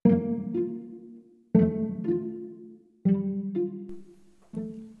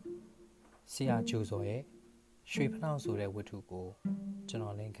ရာကျိုးစော်ရဲ့ရွှေဖနှောက်ဆိုတဲ့ဝတ္ထုကိုကျွန်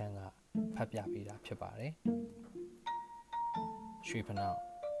တော်လင်းခန်းကဖတ်ပြပေးတာဖြစ်ပါတယ်ရွှေဖနှောက်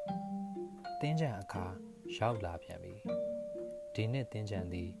တင်းကြံအခါရောက်လာပြန်ပြီဒီနှစ်တင်းကြံ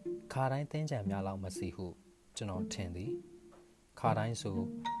သည်ခါတိုင်းတင်းကြံများလောက်မစီဟုကျွန်တော်ထင်သည်ခါတိုင်းဆို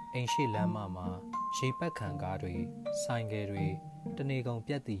အိမ်ရှိလမ်းမမှာရေပတ်ခံကားတွေဆိုင်ကယ်တွေတနေကုန်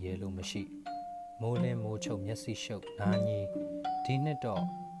ပြတ်တည်ရဲလို့မရှိမိုးလင်းမိုးချုပ်မျက်စိရှုပ်နားကြီးဒီနှစ်တော့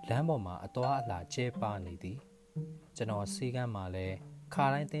လမ်းပေါ်မှာအသွားအလာကျဲပါနေသည်ကျွန်တော်စီကန်းမှာလဲခါ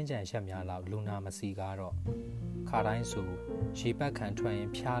တိုင်းတင်းကြံရက်များလောက်လူနာမစီကားတော့ခါတိုင်းဆိုရေပတ်ခံထွက်ရင်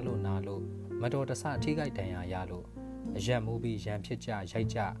ဖျားလို့နာလို့မတော်တဆထိခိုက်ဒဏ်ရာရလို့အရက်မူးပြီးရန်ဖြစ်ကြရိုက်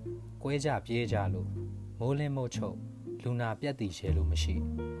ကြကွဲကြပြေးကြလို့မိုးလင်းမိုးချုပ်လူနာပြတ်တည်ရဲလို့မရှိ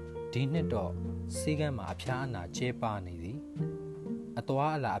ဒီနှစ်တော့စီကန်းမှာအဖျားအနာကျဲပါနေသည်အ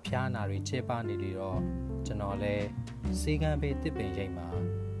သွားအလာအဖျားအနာတွေကျဲပါနေလေတော့ကျွန်တော်လဲစီကန်းဘေးတစ်ပင်ရိပ်မှာ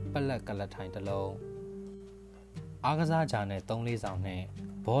ပလက်ကလထိုင်တစ်လုံးအားကစားဂျာနဲ့3-4ဆောင်နဲ့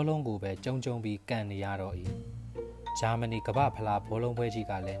ဘောလုံးကိုပဲကျုံပြီးကန်နေရတော့၏ဂျာမနီကမ္ဘာဖလားဘောလုံးပွဲကြီး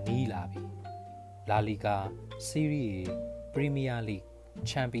ကလည်းနီးလာပြီလာလီဂါစီးရီးအေပရီးမီးယားလိ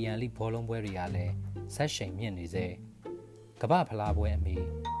ချန်ပီယံလိဘောလုံးပွဲတွေကလည်းဆက်ရှိန်မြင့်နေစေကမ္ဘာဖလားပွဲအမီ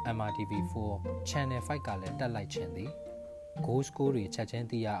MRTV4 Channel 5ကလည်းတက်လိုက်ခြင်းသည် Goal score တွေချက်ချင်း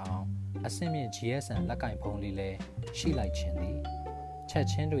သိရအောင်အဆင့်မြင့် GSM လက်ကင်ဖုန်းလေးလည်းရှိလိုက်ခြင်းသည်ချက်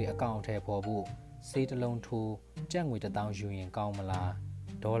ချင်းတွေအကောင့်အထည်ပေါ်ဖို့စေးတလုံးထိုးကြက်ငွေ1000ယူရင်ကောင်းမလား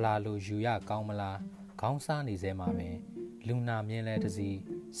ဒေါ်လာလိုယူရကောင်းမလားခေါင်းစားနေစေမှာပင်လူနာမြင်းလဲတစီ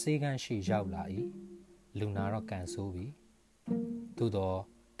စေးကန်းရှိရောက်လာ၏လူနာတော့ကန်ဆိုးပြီသို့တော့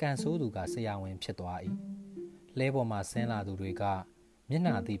ကန်ဆိုးသူကဆရာဝန်ဖြစ်သွား၏လဲပေါ်မှာဆင်းလာသူတွေကမျက်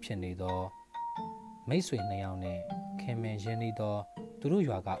နှာသီးဖြစ်နေသောမိတ်ဆွေ2ယောက်နဲ့ခင်မင်ရင်းနှီးသောသူတို့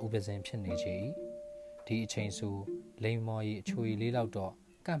ရွာကဥပဇင်ဖြစ်နေချေ၏ဒီအချိန်ဆိုလိမ်မော်ရီအချွေလေးလောက်တော့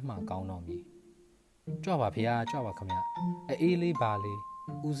ကတ်မှကောင်းတော့မည်ကြွပါဖေဟာကြွပါခမအေးလေးပါလေး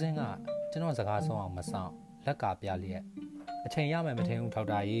ဦးစင်းကကျွန်တော်စကားဆုံးအောင်မဆောင်လက်ကပြလျက်အချိန်ရမယ်မထင်ဘူးထောက်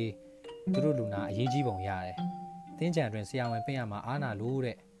တာကြီးသူတို့လူနာအရေးကြီးပုံရတယ်တင်းကြံတွင်ဆရာဝန်ပြင်ရမှာအားနာလို့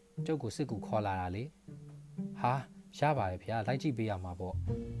တဲ့ကျုပ်ကိုစစ်ကူခေါ်လာတာလေဟာရပါတယ်ဖေလိုက်ကြည့်ပေးရမှာပေါ့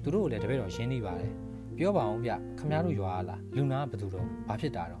သူတို့လည်းတပည့်တော်ရင်းနေပါတယ်ပြောပါအောင်ဗျခမတို့ရွာလားလူနာဘယ်သူတော့ဘာဖြ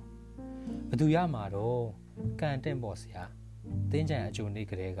စ်တာတော့ဘယ်သူရမှာတော့ကန်တင့်ပေါ့ဆရာတင်းကြံအကျိုးနေ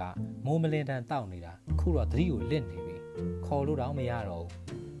ကလေးကမိုးမလင်းတန်းတောက်နေတာခုတော့သတိကိုလစ်နေပြီခေါ်လို့တော့မရတော့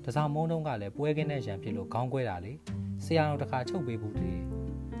ဘူးတစားမုံတုံးကလည်းပွဲကင်းတဲ့ရန်ဖြစ်လို့ခေါင်းကွဲတာလေဆရာတော်တခါချုပ်ပေးဘူးလေ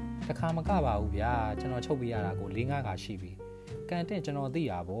တခါမကပါဘူးဗျာကျွန်တော်ချုပ်ပေးရတာကို၄-၅ခါရှိပြီကန်တင့်ကျွန်တော်သိ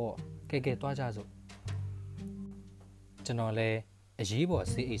ရပေါ့ကဲသွားကြစို့ကျွန်တော်လဲအရေးပေါ်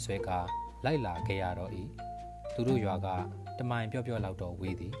ဆေးအိတ်ဆွဲကလိုက်လာခဲ့ရတော့၏သူတို့ရွာကတမိုင်ပြော့လောက်တော့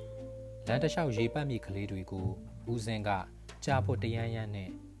ဝေးသည်လမ်းတစ်လျှောက်ရေပတ်မိကလေးတွေကိုဦးစင်းကကြားဖို့တရမ်းရမ်းနဲ့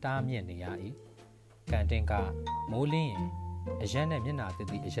တားမြင့်နေရ၏ကန်တင်ကမိုးလင်းရင်အရက်နဲ့မျက်နှာသစ်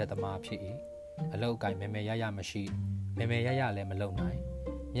သည့်အရက်သမားဖြစ်၏အလောက်ကိုင်မဲမဲရမရှိမဲရလည်းမလုံနိုင်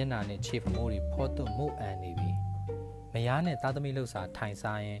မျက်နှာနဲ့ခြေဖမိုးတွေဖောသွတ်မှုအန်နေပြီမယားနဲ့သားသမီးလှုပ်စာထိုင်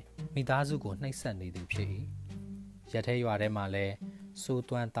စားရင်မိသားစုကိုနှိပ်စက်နေသူဖြစ်၏ရက်ထဲရွာထဲမှာလဲစိုး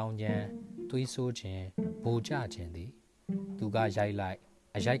သွမ်းတောင်းချမ်းသွေးဆိုးခြင်းဘူကြခြင်းသည်သူကရိုက်လိုက်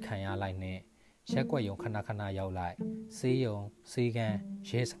အရိုက်ခံရလိုက်နဲ့ရက်ွက်ယုံခဏရောက်လိုက်ဆေးယုံဆေးကန်း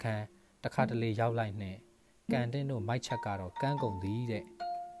ရဲစခန်းတခါတလေရောက်လိုက်နဲ့ကန်တင်းတို့မိုက်ချက်ကတော့ကန်းကုန်သည်တဲ့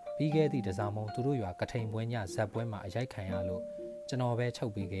ပြီးခဲ့သည့်တစားမုံသူတို့ရွာကထိန်ပွဲညဇက်ပွဲမှာအရိုက်ခံရလို့ကျွန်တော်ပဲချု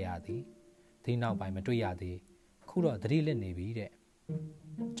ပ်ပေးခဲ့ရသည်ဒီနောက်ပိုင်းမတွေ့ရသေးခုတော့သတိလစ်နေပြီတဲ့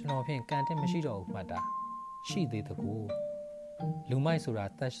ကျွန်တော်ဖြင့်ကန်တင်းမရှိတော့ဘူးမှတ်တာရှိသေးတကူလူမိုက်ဆိုတာ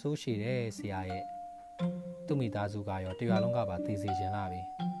သက်ဆိုးရှိတယ်ဆရာရဲ့သူ့မိသားစုကရောတရွာလုံးကပါသိစေချင်လာပြီ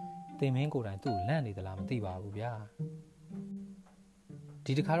တင်မင်းကိုယ်တိုင်သူ့လန့်နေသလားမသိပါဘူးဗျာ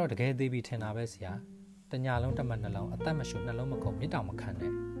ဒီတခါတော့တကယ်သေးပြီထင်တာပဲဆရာတညာလုံးတမတ်နှလုံးအသက်မရှူနှလုံးမကုန်မြစ်တောင်မခံ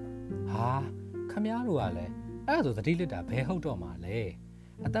နဲ့ဟာခမည်းတော်ကလည်းအဲ့ဒါဆိုသတိလစ်တာဘယ်ဟုတ်တော့မှာလဲ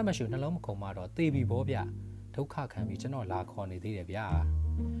အသက်မရှူနှလုံးမကုန်မှတော့သေပြီဘောဗျဒုက္ခခံပြီးကျွန်တော်လာခေါ်နေသေးတယ်ဗျာ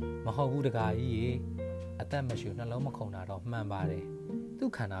မဟုတ်ဘူးတကားကြီးရေအသက်မရှူနှလုံးမခုန်တာတော့မှန်ပါတယ်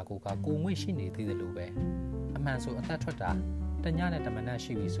သူ့ခန္ဓာကိုယ်ကကိုငွေ့ရှိနေသေးတယ်လို့ပဲအမှန်ဆိုအသက်ထွက်တာတညနဲ့တမနက်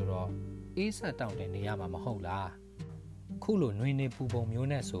ရှိပြီဆိုတော့အေးဆက်တောင့်တင်နေရမှာမဟုတ်လားခုလိုနှွေးနေပူပုံမျိုး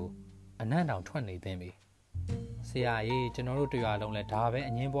နဲ့ဆိုအနံ့တောင်ထွက်နေသင်းပြီဆရာကြီးကျွန်တော်တို့တရားလုံးလဲဒါပဲ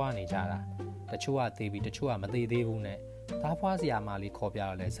အငင်းပွားနေကြတာတချို့ကသေးပြီတချို့ကမသေးသေးဘူးနဲ့သားဖွားဆရာမလေးခေါ်ပြ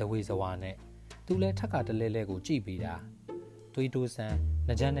တော့လဲဇဝေဇဝါနဲ့သူလဲထက်ကတလဲလဲကိုကြည့်ပြီးတာသွေးတိုးဆန်း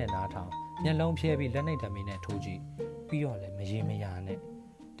နှကြမ်းနဲ့နားထောင်မျက်လုံးဖြဲပြီးလက်နှိပ်ဓမီနဲ့ထိုးကြည့်ပြီးတော့လည်းမရေမရာနဲ့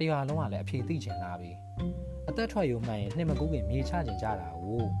တရားလုံးကလည်းအဖြေသိချင်လာပြီအသက်ထွက်ရုံမှန်ရင်နှစ်မကူးခင်မြေချချင်ကြတာ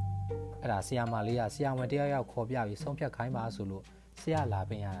ကိုအဲ့ဒါဆရာမလေးကဆရာဝန်တယောက်ခေါ်ပြပြီးဆုံးဖြတ်ခိုင်းပါဆိုလို့ ဆရာလာ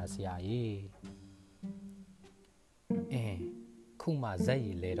ပင်ရတာဆရာကြီးခုမှဇက်ရ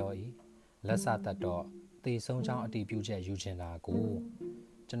ည်လဲတော့ဤလက်စတတ်တော့သေဆုံးချောင်းအတီးပြုချက်ယူချင်တာကို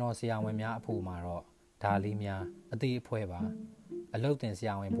ကျွန်တော်ဆရာဝန်များအဖို့မှာတော့ဒါလေးများအသေးအဖွဲပါအလုတ်တင်ဆ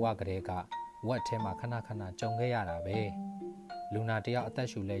ရာဝန်ဘဝကလေးကဝက်ထဲမှာခဏခဏကြုံခဲ့ရတာပဲလူနာတယောက်အသက်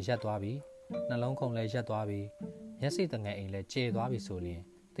ရှူလဲရက်သွားပြီနှလုံးခုန်လဲရက်သွားပြီမျက်စိတငယ်အိမ်လဲကျေသွားပြီဆိုရင်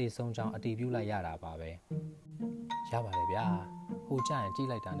သေဆုံးချောင်းအတီးပြုလိုက်ရတာပါပဲရပါတယ်ဗျာဟိုကြရင်ကြည့်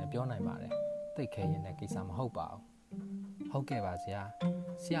လိုက်တာနဲ့ပြောနိုင်ပါတယ်သိခဲရင်တဲ့ကိစ္စမဟုတ်ပါဘူးဟုတ်ကဲ့ပါဆရာ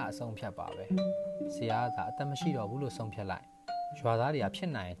အဆုံးဖြတ်ပါပဲဆရာကသာအသက်မရှိတော့ဘူးလို့ဆုံးဖြတ်လိုက်ရွာသားတွေကဖြ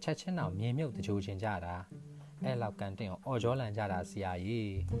စ်နိုင်ချက်ချင်းတော့မြေမြုပ်တကြိုချင်ကြတာအဲ့လောက်ကန်တင်ကိုအော်ကြောလန်ကြတာဆရာ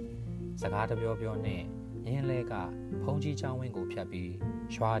ကြီးစကားတပြောပြောနဲ့ရင်းလဲကဖုံးကြီးချောင်းဝင်းကိုဖြတ်ပြီး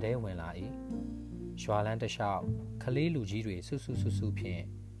ရွာထဲဝင်လာ၏ရွာလန်းတစ်လျှောက်ကလေးလူကြီးတွေဆူဆူဖြင့်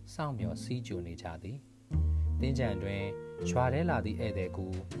စောင့်မျှော်စီးကြိုနေကြသည်တင်းကြံတွင်ရွာထဲလာသည့်ဧည့်သည်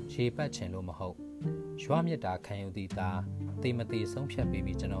ကိုရေပတ်ချင်လို့မဟုတ်ရွာမြစ်တာခံယူသည့်သားတေမသေးဆုံးဖြတ်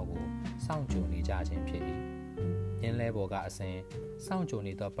ပြီးကျွန်တော်ကိုစောင့်ကြိုနေကြခြင်းဖြစ်၏ရင်းလဲဘော်ကအစဉ်စောင့်ကြို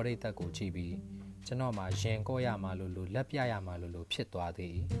နေသောပရိသတ်ကိုကြည့်ပြီးကျွန်တော်မှရင်ကော့ရမှလို့လက်ပြရမှလို့ဖြစ်သွားသ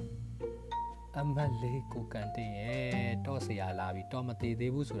ည်အမတ်လေးကိုကန်တင်ရဲ့တော့ဆရာလာပြီးတော့မသေး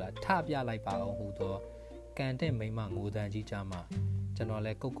သေးဘူးဆိုတာထပြလိုက်ပါအောင်ဟူသောကန်တင်မိမငိုတန်ကြီးကြမှကျွန်တော်လ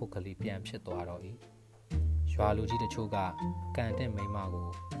ည်းကုတ်ကလေးပြန်ဖြစ်သွားတော့၏ရွာလူကြီးတချို့ကကန်တင်မိမကို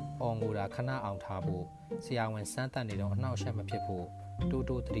အော်ငိုတာခဏအောင်ထားဖို့ဆရာဝန်စမ်းသပ်နေတော့အနှောက်အယှက်မဖြစ်ဖို့တိုး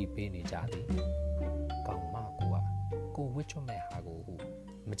တိုးသတိပေးနေကြသည်ကောင်မကိုဝစ်ချွတ်မဲ့ဟာကို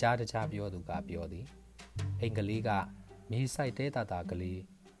မကြားတကြားပြောသူကပြောသည်အင်္ဂလိပ်ကမြေဆိုင်တဲတာကလေး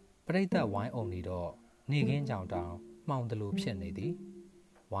ပရိသတ်ဝိုင်းအောင်နေတော့နေခင်းကြောင်တောင်မှောင်တလူဖြစ်နေသည်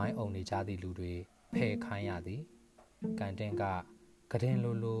ဝိုင်းအောင်နေကြသည့်လူတွေဖယ်ခိုင်းရသည်ကန်တင်ကကဒင်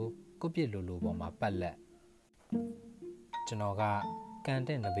လိုကုတ်ပြစ်လိုပေါ်မှာပတ်လက်ကျွန်တော်ကကန်တ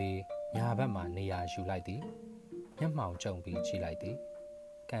င်နဘေးညာဘက်မှာနေရာယူလိုက်သည်မျက်မှောင်ကျုံပြီးကြည့်လိုက်သည်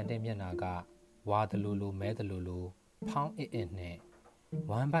ကန်တင်မျက်နှာကဝါတလူမဲတလူဖောင်းအစ်နှင့်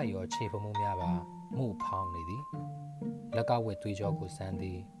ဝမ်းပိုက်ရောခြေဖမှုများပါမှုဖောင်းနေသည်လက်ကဝက်သွေးကြောကိုစမ်းသ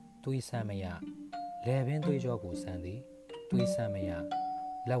ည်သွေးဆမ်းမရလဲပင်သွေးကြောကိုစမ်းသည်သွေးဆမ်းမရ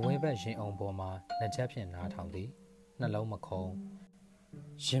လက်ဝဲဘက်ရင်အောင်ပေါ်မှာနှကြက်ဖြင့်နားထောင်သည်နှလုံးမခုံ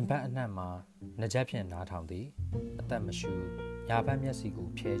ရင်ဘက်အနှံ့မှာနှကြက်ဖြင့်နားထောင်သည်အသက်မရှူညာဘက်မျက်စိကို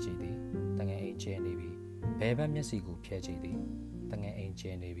ဖြဲကြည့်သည်တငယ်အိမ်ကျဲနေပြီဘဲဘက်မျက်စိကိုဖြဲကြည့်သည်တငယ်အိမ်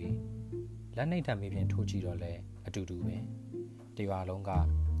ကျဲနေပြီလက်နှိပ်ထံမိဖြင့်ထိုးကြည့်တော့လဲအတူတူပဲတရွာလုံးက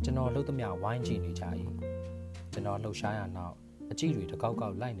ကျွန်တော်လှုပ်သမျှဝိုင်းကြည့်နေကြ၏ကျွန်တော်လှုပ်ရှားရနောက်အကြည့်တွေတကောက်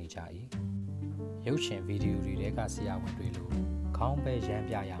လိုက်နေကြ၏ရုပ်ရှင်ဗီဒီယိုတွေထဲကဆရာဝန်တွေလိုခေါင်းပဲရမ်း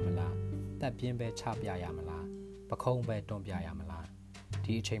ပြရမလားတက်ပြင်းပဲချပြရမလားပခုံးပဲတွန်းပြရမလား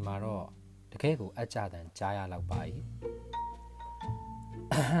ဒီအချိန်မှာတော့တကယ်ကိုအကြတန်ကြားရလောက်ပါ၏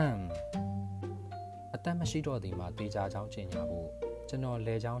အသက်မရှိတော့သည်မှာတေချာချောင်းကျင်ညာဖို့ကျွန်တော်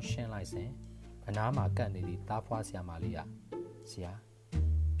လဲချောင်းရှင်းလိုက်စဉ်အနားမှာကပ်နေသည့်သားဖွားဆရာမလေးကဆရာ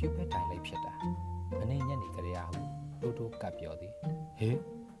ပြုတ်ပဲတိုင်လိုက်ဖြစ်တာမနေ့ညနေကလေးအားဟုတိုးကပ်ပြောသည်ဟေး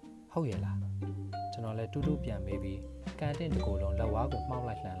ဟုတ်ရဲ့လားကျွန်တော်လည်းတူပြန်မေးပြီးကန်တင်တကူလုံးလက်ဝါးကိုမှောက်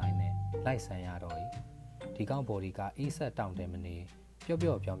လိုက်လှန်လိုက်နဲ့လိုက်ဆန်ရတော့၏ဒီကောင်ဘော်ဒီကအေးဆက်တောင်တယ်မနေပျော့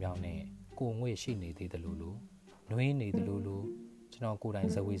ပြောင်းနဲ့ကိုငွေရှိနေသေးတယ်လို့နှွေးနေတယ်လို့ကျွန်တော်ကိုယ်တိုင်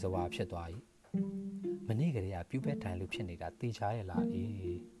ဇဝေဇဝါဖြစ်သွား၏မနေ့ကလေးကပြုတ်ပဲတိုင်လို့ဖြစ်နေတာတေချာရဲ့လား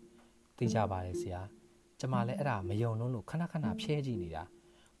အေးတေချာပါလေဆရာကျမလည်းအဲ့ဒါမယုံလို့ခဏဖြဲကြည့်နေတာ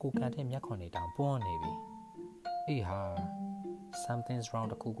ကိုကန်တဲ့မျက်ခွန်တွေတောင်ပွန်းနေပြီအေးဟာ something's wrong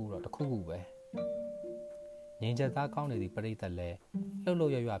တခုပဲငင်းချက်သားကောင်းနေသည့်ပရိသတ်လဲလှု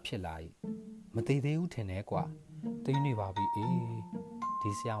ပ်ရွဖြစ်လာ၏မသေးသေးဘူးထင်တယ်ကွာသိနေပါပြီအေး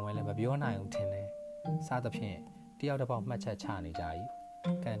ဒီဆရာဝန်လည်းမပြောနိုင်ဘူးထင်တယ်စားသဖြင့်တယောက်တစ်ပေါက်မှတ်ချက်ချနေကြ၏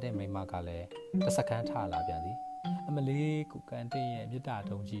ကန်တဲ့မိမကလည်းတစ်စက္ကန့်ထလာပြန်သည်အမလေးကိုကန်တဲ့ရဲ့မြတ်တာ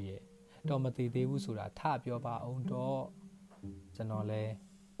တုံးကြီးရဲ့တော့မသေးသေးဘူးဆိုတာထပြောပါအောင်တော့ကျွန်တော်လဲ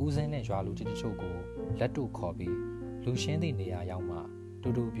ဦးစင်းနဲ့ရွာလူကြီးတချို့ကိုလက်တို့ခေါ်ပြီးလူရှင်းသည့်နေရာရောက်မှ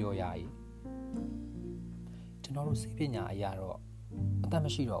တူပြောရ၏ကျွန်တော်တို့စိတ်ပညာအရာတော့အသက်မ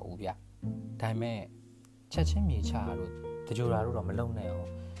ရှိတော့ဘူးဗျဒါပေမဲ့ချက်ချင်းမြေချတာတို့တကြိုတာတို့တော့မလုံနဲ့အောင်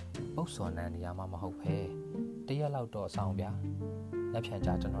ပုတ်စော်နန်းနေရာမှမဟုတ်ဖဲတရက်လောက်တော့ဆောင်ဗျလက်ဖြန်ကြ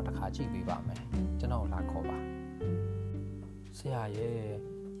ကျွန်တော်တစ်ခါကြည့်ပေးပါမယ်ကျွန်တော်လာခေါ်ပါဆရာရဲ့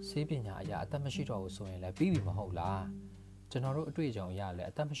စိတ်ပညာအရာအသက်မရှိတော့ဘူးဆိုရင်လည်းပြီးပြီမဟုတ်လားကျွန်တော်တို့အတွေ့အကြုံအရလည်း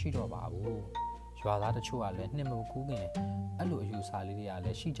အသက်မရှိတော့ပါဘူးရွာသားတချို့ကလည်းနှစ်မကူးခင်အဲ့လိုအယူဆလေးတွေကလ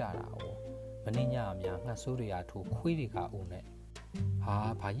ည်းရှိကြတာ哦မင်းညအများငှက်ဆိုးတွေကထိုးခွေးတွေကဦးနဲ့ဟာ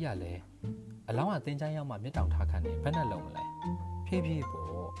ဘာကြီးကလဲအလောင်းကသင်္ချိုင်းရောက်မှမြစ်တောင်ထားခံနေဘယ်နဲ့လုံးလဲဖြည်းဖြည်း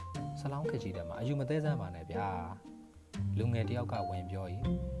ပေါ့ဆလောင်းခကြီးတယ်မှာအယူမသေးစမ်းပါနဲ့ဗျာ လူငယ်တယောက်ကဝင်ပြော၏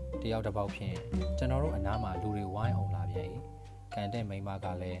တယောက်တစ်ပေါက်ဖြင့်ကျွန်တော်တို့အနားမှာလူတွေဝိုင်းအောင်လာပြန်၏ကန်တဲ့မိန်းမက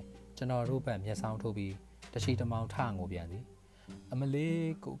လည်းကျွန်တော်တို့ဘက်မျက်စောင်းထိုးပြီးတရှိတမောင်ထငိုပြန်သည်အမလေး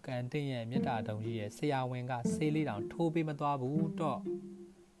ကိုကန်တဲ့ရဲ့မြတ်တာတုံကြီးရဲ့ဆရာဝန်ကဆေးလေးတောင်ထိုးပေးမသွားဘူးတော့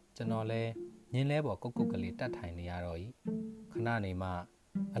ကျွန်တော်လည်းညင်းလဲပေါ်ကုတ်ကုတ်ကလေးတတ်ထိုင်နေရတော့၏ခဏနေမှ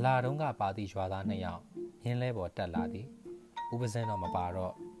အလာတုံးကပါသည့်ရွာသား2ယောက်ညင်းလဲပေါ်တက်လာသည်ဥပစင်းတော့မပါ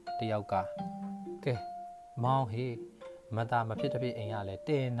တော့တယောက်ကကဲမောင်ဟေးမသားမဖြစ်တဖြစ်အိမ်ရလဲ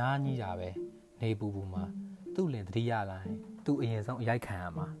တဲနားကြီးတာပဲနေပူပူမှာသူ့လင်သတိရလာရင်သူ့အရင်ဆုံးအရိုက်ခံရ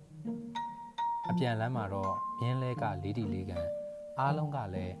မှာအပြန်လမ်းမှာတော့မြင်းလဲကလေးတီလေးကန်အားလုံးက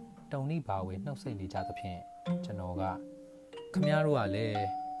လည်းတုံနိဘာဝေနှုတ်ဆက်နေကြသဖြင့်ကျွန်တော်ကခမည်းတော်ကလည်း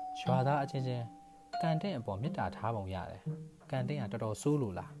ရွာသားအချင်းချင်းကန်တဲ့အပေါ်မေတ္တာထားပုံရတယ်ကန်တဲ့ကတော်တော်ဆိုး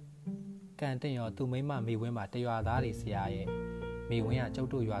လို့လားကန်တဲ့ရောသူ့မိမမိဝင်းမှာတရွာသားတွေဆရာရဲ့မိဝင်းကကျုပ်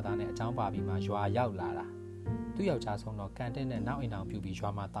တို့ရွာသားနဲ့အချောင်းပါပြီးမှရွာရောက်လာတာသူ့ယောက်ျားဆုံးတော့ကန်တဲ့နဲ့နောက်အိမ်အောင်ပြူပြီးရွာ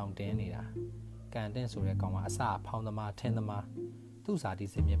မှာတောင်တင်းနေတာကန်တဲ့ဆိုတဲ့ကောင်ကအစဖောင်းသမားထင်းသမားသူ့စာ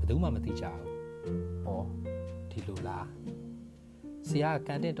တီးစင်မြင်ဘယ်သူမှမသိကြဘူး။အော်ဒီလိုလားဆရာက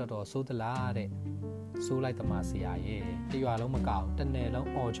န်တဲ့တော်တော်ဆိုးသလားတဲ့ဆိုးလိုက်သမားဆရာရဲ့တရွာလုံးမကောက်တနယ်လုံး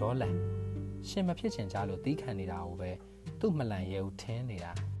အော်ကြောလန်ရှင်မဖြစ်ချင်ကြလို့တီးခံနေတာကိုပဲသူ့မလန်ရဲဦးထင်းနေ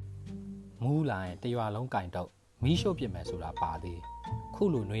တာမူးလာရင်တရွာလုံးကင်တော့မီးရှို့ပြစ်မယ်ဆိုတာပါသေးခု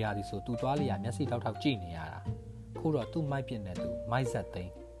လိုနှွေရသည်ဆိုသူသွားလျာမျက်စိထောက်ထောက်ကြည့်နေရတာခုတော့သူ့မိုက်ပြစ်နေသူမိုက်ဆက်သိ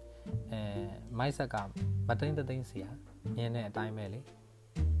န်းမိုက်ဆက်ကမသိန်းသိန်းဆရာညင်းတဲ့အတိုင်းပဲလေ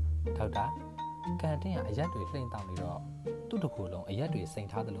ထောက်တာကန်တင်းကအရက်တွေလှိမ့်တောင်းနေတော့သူ့တကူလုံးအရက်တွေစိန်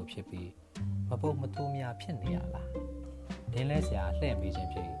ထားသလိုဖြစ်ပြီးမပုတ်မတူးများဖြစ်နေရလားဒင်းလဲဆရာလှည့်ပေးခြင်း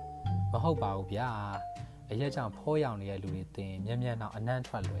ဖြစ်မဟုတ်ပါဘူးဗျာအရက်ကြောင့်ဖောရောင်နေတဲ့လူတွေတင်မျက်မျက်နှောက်အနှံ့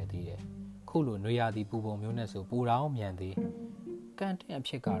ထွက်လွယ်သေးတယ်ခုလိုနှွေရသည်ပူပုံမျိုးနဲ့ဆိုပူတောင်းမြန်သေးကန်တင်းအ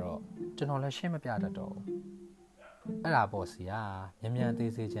ဖြစ်ကတော့ကျွန်တော်လည်းရှင်းမပြတတ်တော့အဲ့ဒါပေါ့ဆရာမြန်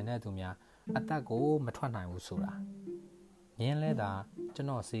သေးစေခြင်းတဲ့သူများအသက်ကိုမထွက်နိုင်ဘူးဆိုတာညင်းလဲတာကျွန်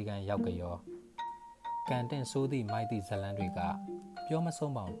တော်စီကံရောက်ကြရောကန်တင်ဆိုးသည့်မိုက်သည့်ဇလန်းတွေကပြောမ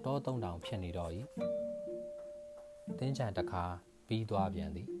ဆုံးပေါင်တော3000ဖြစ်နေတော့၏တင်းချန်တစ်ခါပြီးသွားပြ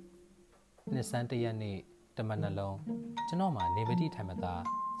န်သည်နှစ်ဆန်းတရက်နေ့တမနှလုံးကျွန်တော်မှနေပတိထိုင်မသာ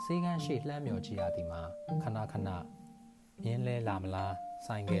စီကံရှိလှမ်းမြော်ကြည့်ရသည်မှာခဏခဏမြင်းလဲလာမလား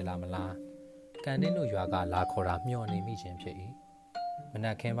ဆိုင်ကယ်လာမလားကန်တင်းတို့ရွာကလာခေါ်တာမျှော်နေမိခြင်းဖြစ်၏မန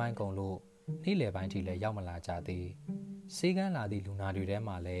က်ခင်းပိုင်းကုန်လို့နေ့လယ်ပိုင်းထိလည်းရောက်မလာကြသေးစေကန်းလာသည့်လူနာတွေထဲ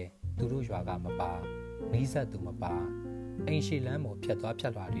မှာလည်းသူတို့ရွာကမပါနီးစပ်သူမပါအိမ်ရှိလမ်းပေါ်ဖြတ်သွားဖြ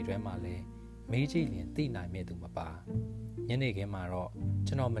တ်လာတွေထဲမှာလည်းမေးကြည့်ရင်သိနိုင်မဲ့သူမပါညနေခင်းမှာတော့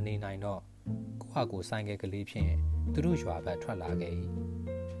ကျွန်တော်မနေနိုင်တော့ကိုယ့်ဟာကိုယ်ဆိုင်ကယ်ကလေးဖြင့်သူတို့ရွာဘက်ထွက်လာခဲ့၏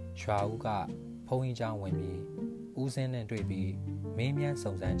ရွာဦးကဖုံးကြီးချောင်းဝင်ပြီးဦးစင်းနဲ့တွေ့ပြီးမင်းမြန်း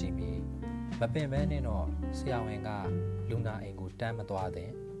စုံစမ်းကြည့်ပြီးမပင်မဲနဲ့တော့ဆရာဝန်ကလူနာအိမ်ကိုတန်းမသွား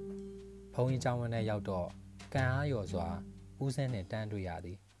တဲ့ဖုံးကြီးချောင်းဝင်နဲ့ရောက်တော့ကန်အားရော်စွာဦးစင်းနဲ့တန်းတွေ့ရသ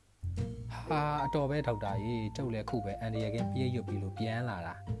ည်ဟာအတော်ပဲဒေါက်တာကြီးကျုပ်လည်းခုပဲအန်ဒီရကင်းပြေးရွတ်ပြီးလို့ပြန်လာ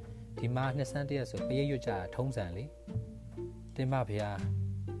တာဒီမှာနှစ်ဆန်းတရက်ဆိုပြေးရွတ်ကြတာထုံးစံလေတင်ပါဗျာ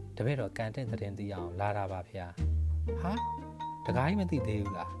တပည့်တော်ကန်တဲ့တဲ့သိအောင်လာတာပါဗျာဟာတကားကြီးမသိသေး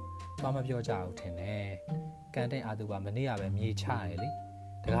ဘူးလားမပြောကြဘူးထင်တယ်ကန်တဲ့အာသူကမနေ့ကပဲမြေချရလေ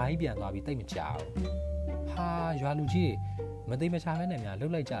တကားကြီးပြန်သွားပြီးတိတ်မကြဘူးဟာရွာလူကြီးမသိမချမဲနဲ့များလှု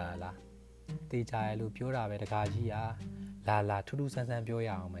ပ်လိုက်ကြတာလားတေးကြရလို့ပြောတာပဲတကားကြီးလာလာထူးထူးဆန်းဆန်းပြောရ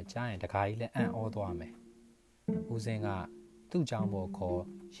အောင်မယ်ကြားရင်တကားကြီးလည်းအံ့ဩသွားမယ်ဦးစင်းကသူ့เจ้าဘော်ခေါ်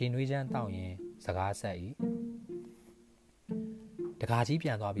ရင်နွေးချမ်းတောက်ရင်စကားဆက်၏တကားကြီးပြ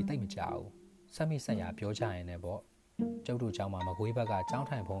န်သွားပြီးတိတ်မကြဘူးဆက်မိဆက်ရပြောကြရင်လည်းပေါ့ကျုပ်တို့เจ้าမှာမကွေးဘက်ကเจ้า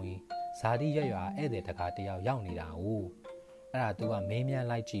ထိုင်ဖုံးကြီးဇာတိရွရွဧည့်သည်တကားတယောက်ရောက်နေတာဟုတ်အဲ့ဒါ तू ကမင်းမြန်း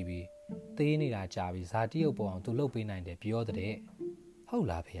လိုက်ကြည့်ပြီးသေးနေတာကြာပြီးဇာတိရုပ်ပေါ်အောင် तू လှုပ်ပေးနိုင်တယ်ပြောတဲ့ဟုတ်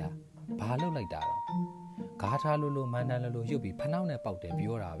လားဖေ။ဘာလှုပ်လိုက်တာတော့ဂါထာလိုမန္တန်လိုရုပ်ပြီးဖနှောက်နဲ့ပေါက်တယ်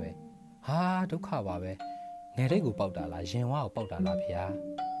ပြောတာပဲဟာဒုက္ခပါပဲငယ်တိတ်ကိုပေါက်တာလားရင်ဝါကိုပေါက်တာလားဖေ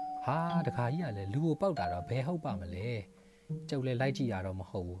။ဟာတခါကြီးကလည်းလူကိုပေါက်တာတော့ဘယ်ဟုတ်ပါမလဲကျုပ်လည်းလိုက်ကြည့်ရတော့မ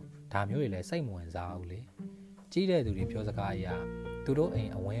ဟုတ်ဘူးဒါမျိုးတွေလည်းစိတ်မဝင်စားဘူးလေကြီးတဲ့သူတွေပြောစကားအရာသူတို့အိ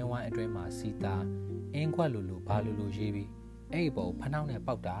မ်အဝင်းဝိုင်းအတွင်းမှာစီတာအင်းခွက်လိုဘာလိုရေးပြီးအဲ့ဒီပေါ်ဖနှောက်နဲ့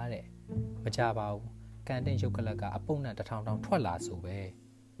ပေါက်တာတဲ့မကြပါဘူးကန်တင်ရုပ်ကလပ်ကအပုတ်နဲ့1000တောင်ထွက်လာဆိုပဲ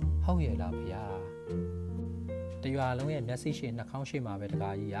ဟုတ်ရဲ့လားဗျာတရွာလုံးရဲ့မျက်စိရှိနှာခေါင်းရှိမှာပဲတ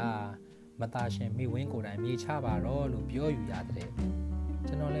ကားကြီးမသားရှင်မိဝင်းကိုယ်တိုင်မြေချပါတော့လို့ပြောယူရတဲ့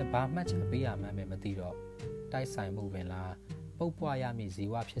ကျွန်တော်လည်းဘာမှတ်ချက်ပေးရမှန်းပဲမသိတော့တိုက်ဆိုင်မှုပင်လားပုတ်ပွားရမည့်ဇီ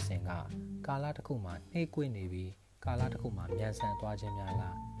ဝဖြစ်စဉ်ကကာလတစ်ခုမှနှေးကွေးနေပြီးကာလတစ်ခုမှမြန်ဆန်သွားခြင်းများ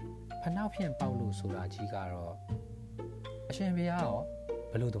လားဖနှောက်ဖြင့်ပေါက်လို့ဆိုတာကြီးကတော့အရှင်ဘုရားရော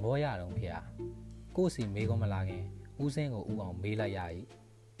ဘယ်လိုသဘောရတော့ဖေကိုယ်စီမေးကုန်မလာခင် ဦးစင်းကိုဥအောင်မေးလိုက်ရ၏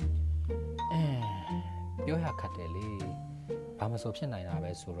ပြောရခတ်တယ်လေဘာမဆိုဖြစ်နိုင်တာ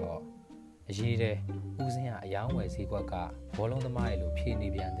ပဲဆိုတော့အရေးတဲ့ဦးစင်းကအယောင်းဝယ်စည်းကွက်ကဘောလုံးသမားရဲ့လိုဖြေနေ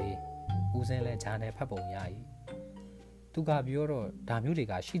ပြန်သေးဦးစင်းလည်းဂျာနယ်ဖတ်ပုံရ၏သူကပြောတော့ဒါမျိုးတွေ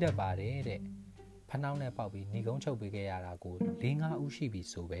ကရှိတတ်ပါတယ်တဲ့ဖနှောင်းနဲ့ပေါက်ပြီးညီကုန်းချုပ်ပေးခဲ့ရတာကို4-5ဦးရှိပြီ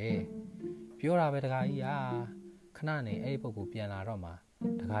ဆိုပဲပြောတာပဲတခါကြီးဟာခဏနေအဲ့ဒီပုဂ္ဂိုလ်ပြန်လာတော့မှ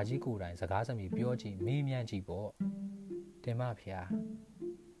တခါကြီးကိုယ်တိုင်စကားစမြည်ပြောကြည့်မေးမြန်းကြည့်ပေါ့တင်မဖျား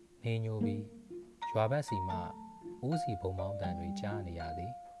နေညိုပြီးရွာဘက်စီမှအိုးစီဘုံမောင်းတန်တွေကြားနေရသ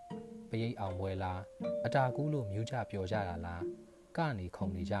ည်ပရိတ်အောင်ပွဲလားအတာကူးလို့မြူးကြပျော်ကြတာလားကနေခု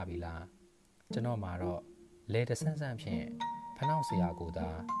န်နေကြပြီလားကျွန်တော်မှာတော့လဲတဆန်းဆန်းဖြင့်ဖနှောက်ဆရာကိုသာ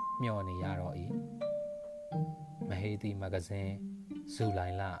မျှော်နေရတော့၏မဟေတီမဂဇင်းဇူလို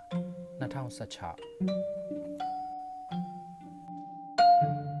င်လ2016